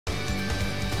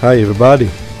Hi everybody,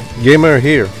 Game-Heure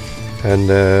here, and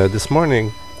this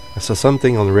morning I saw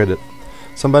something on Reddit.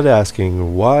 Somebody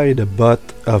asking why the bot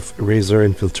of RZR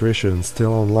Infiltration is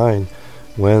still online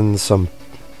when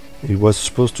it was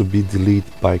supposed to be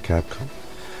deleted by Capcom.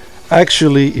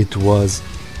 Actually, it was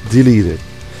deleted.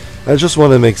 I just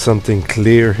want to make something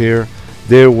clear here.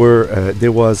 There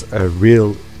was a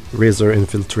real RZR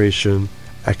Infiltration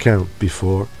account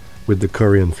before with the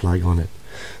Korean flag on it.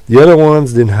 The other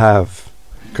ones didn't have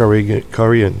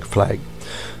Korean flag.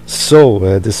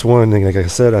 So this morning, like I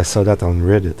said, I saw that on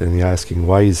Reddit, and he asking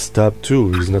why he's stopped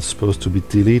too. He's not supposed to be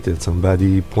deleted.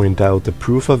 Somebody point out the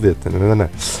proof of it.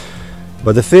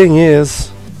 But the thing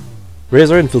is,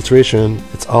 RZR Infiltration,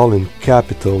 it's all in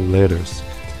capital letters.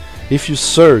 If you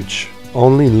search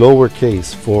only in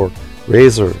lowercase for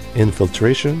RZR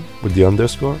Infiltration with the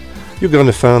underscore, you're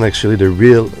gonna find actually the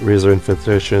real RZR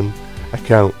Infiltration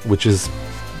account,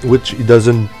 which it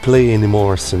doesn't play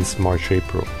anymore since March,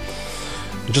 April.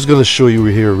 I'm just gonna show you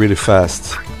here really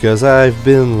fast because I've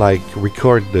been like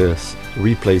record this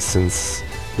replay since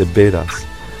the betas,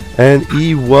 and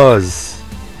he was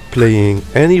playing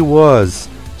and he was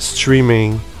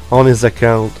streaming on his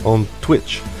account on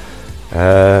Twitch.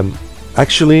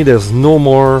 Actually, there's no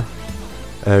more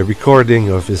recording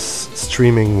of his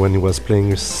streaming when he was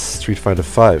playing Street Fighter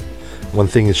V. One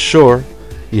thing is sure,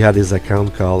 he had his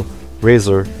account called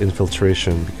RZR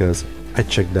Infiltration because I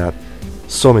checked that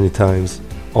so many times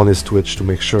on his Twitch to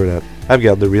make sure that I've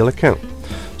got the real account.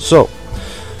 So,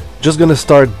 just gonna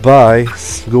start by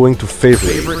going to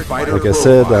favorite. Like I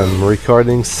said, I'm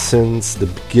recording since the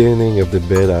beginning of the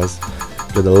betas.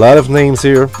 Got a lot of names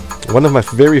here. One of my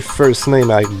very first name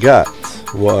I got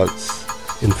was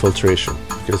Infiltration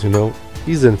because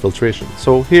he's Infiltration.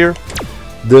 So here,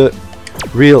 the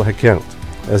real account.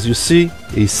 As you see,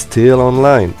 he's still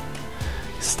online.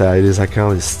 His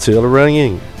account is still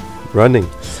running,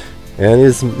 and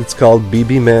it's called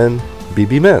BB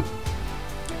Man.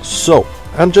 So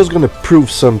I'm just gonna prove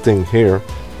something here.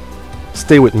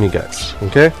 Stay with me, guys.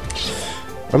 Okay?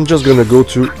 I'm just gonna go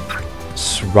to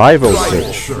rival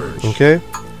search. Okay?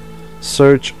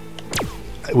 Search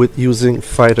with using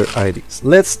fighter IDs.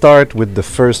 Let's start with the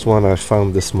first one I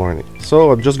found this morning.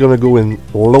 So I'm just gonna go in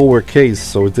lowercase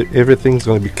so everything's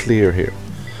gonna be clear here.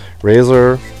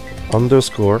 RZR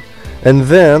underscore, and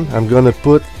then I'm gonna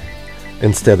put,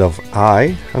 instead of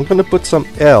I'm gonna put some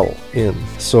L in.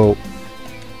 So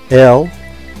L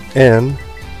N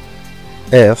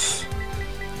F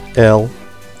L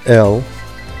L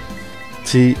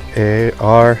T A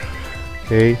R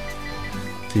A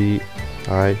T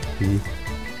I E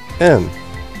N.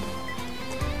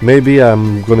 Maybe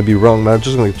I'm gonna be wrong, but I'm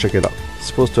just gonna check it out. It's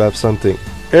supposed to have something.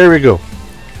 Here we go.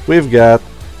 We've got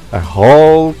a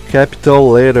whole capital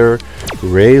letter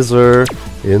RZR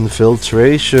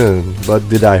Infiltration. But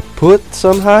did I put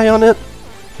some high on it?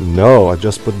 No, I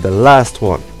just put the last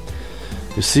one.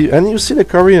 You see the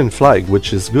Korean flag,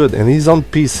 which is good, and he's on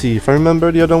PC. If I remember,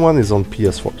 the other one is on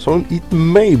PS4, so it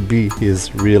may be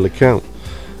his real account,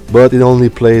 but it only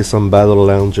plays on Battle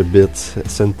Lounge a bit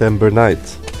September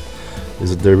night.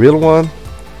 Is it the real one?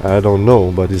 I don't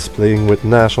know, but he's playing with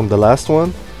Nash on the last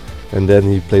one, and then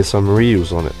he plays some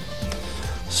reuse on it.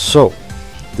 So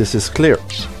this is clear.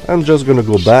 I'm just gonna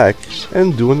go back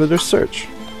and do another search.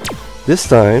 This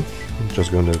time I'm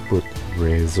just gonna put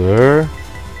RZR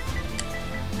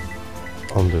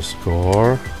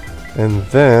underscore, and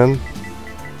then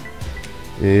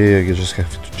you just have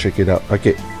to check it out.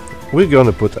 Okay, we're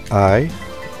gonna put I,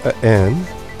 a N,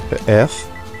 a F,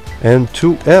 and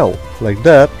 2 L like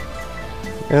that,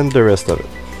 and the rest of it.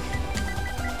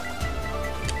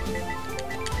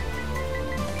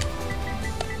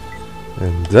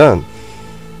 And done.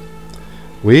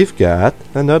 We've got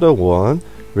another one,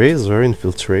 RZR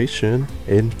Infiltration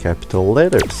in capital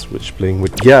letters, which playing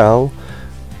with Gal,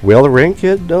 well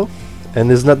ranked though,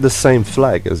 and is not the same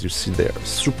flag as you see there,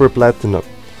 super platinum.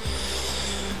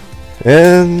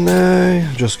 And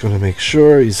just gonna make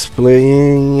sure he's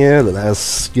playing the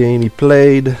last game he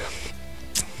played.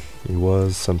 It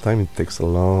was sometime, it takes a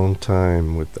long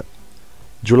time with that.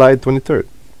 July 23rd.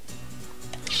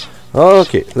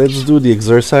 Okay, let's do the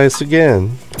exercise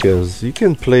again, because you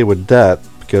can play with that,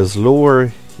 because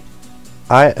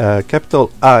capital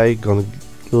I gonna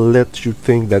let you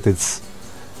think that it's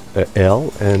a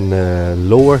L, and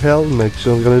lower L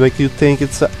gonna make you think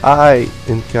it's a I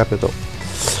in capital.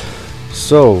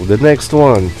 So the next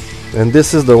one, and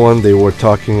this is the one they were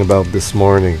talking about this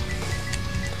morning.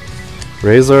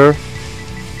 RZR,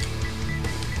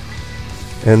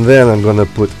 and then I'm gonna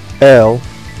put L.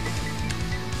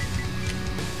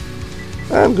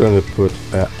 I'm gonna put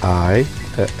a I,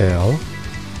 a L,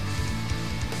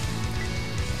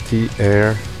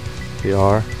 TRATION.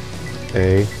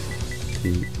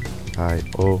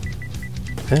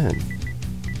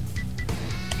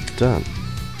 Done.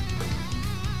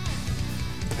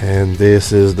 And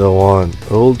this is the one,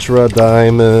 Ultra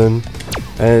Diamond.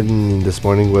 And this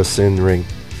morning was in rank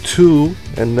 2,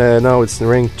 and now it's in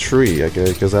rank 3,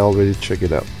 okay, because I already checked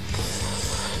it out.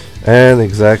 And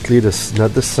exactly this,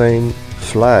 not the same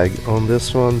flag on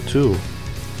this one too.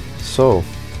 So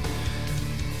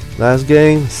last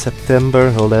game,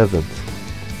 September 11th.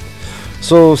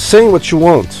 So say what you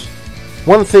want.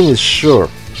 One thing is sure,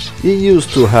 he used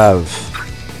to have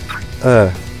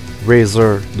a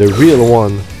RZR, the real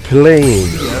one,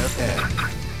 playing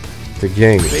the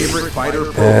game.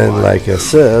 And like I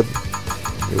said,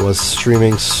 it was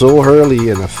streaming so early,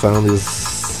 and I found his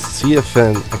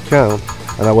CFN account,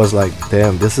 and I was like,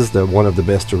 damn, this is the one of the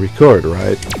best to record,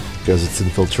 right? Because it's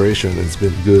Infiltration, it's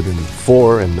been good in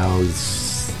 4, and now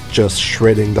it's just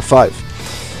shredding the 5.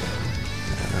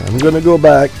 I'm gonna go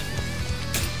back.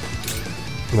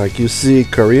 Like you see,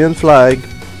 Korean flag,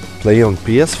 play on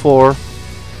PS4,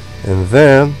 and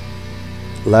then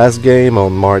last game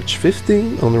on March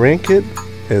 15 on Ranked,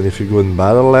 and if you go in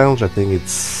Battle Lounge, I think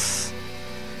it's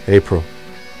April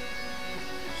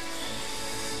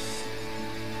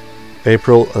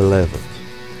 11th.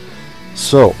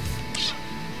 So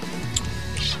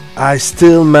I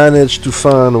still managed to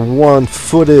find one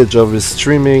footage of his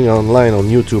streaming online on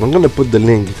YouTube. I'm gonna put the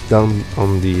link down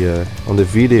on the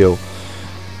video.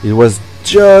 It was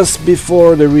just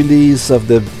before the release of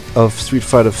Street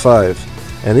Fighter V,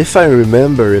 and if I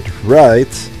remember it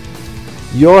right,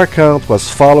 your account was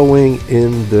following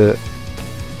in the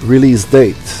release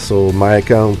date. So my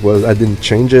account was, I didn't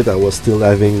change it, I was still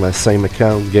having my same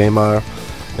account, Game-Heure,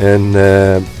 and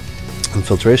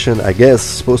Infiltration, I guess,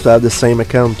 supposed to have the same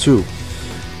account too.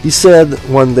 He said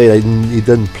one day he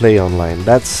didn't play online.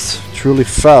 That's truly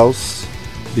false,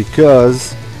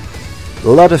 because a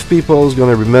lot of people is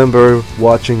gonna remember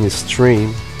watching his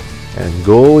stream and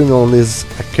going on his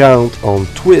account on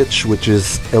Twitch, which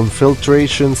is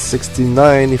Infiltration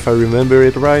 69 if I remember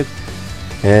it right,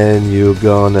 and you're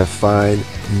gonna find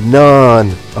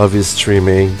none of his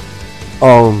streaming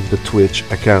on the Twitch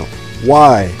account.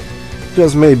 Why?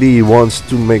 Because maybe he wants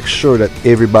to make sure that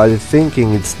everybody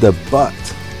thinking it's the bot,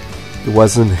 it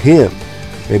wasn't him.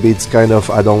 Maybe it's kind of,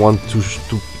 I don't want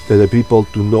the people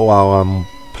to know how I'm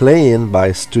playing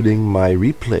by studying my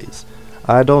replays.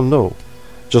 I don't know.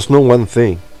 Just know one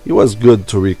thing, he was good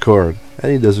to record,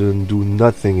 and he doesn't do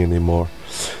nothing anymore.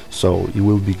 So it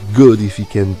will be good if he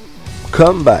can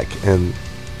come back and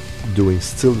doing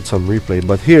still some replay.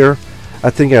 But here,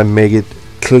 I think I make it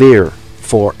clear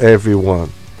for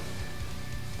everyone.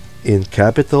 In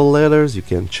capital letters, you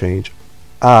can change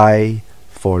I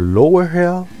for lower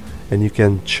L, and you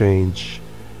can change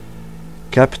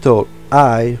capital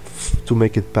I to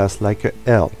make it pass like a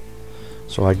L.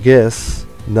 So I guess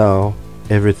now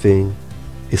everything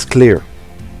is clear.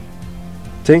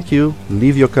 Thank you.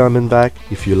 Leave your comment back.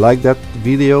 If you like that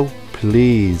video,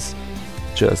 please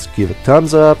just give a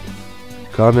thumbs up,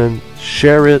 comment,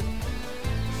 share it.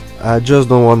 I just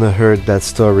don't want to hear that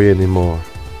story anymore.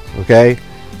 Okay?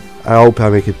 I hope I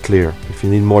make it clear. If you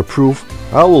need more proof,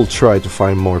 I will try to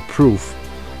find more proof.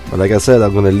 But like I said,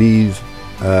 I'm gonna leave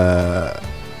a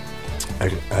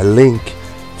link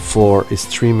for his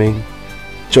streaming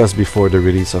just before the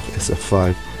release of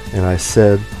SF5. And I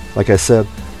said, like I said,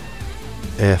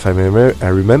 if I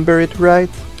remember it right,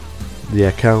 the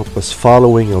account was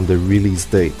following on the release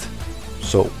date.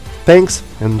 So thanks,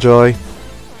 enjoy,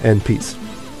 and peace.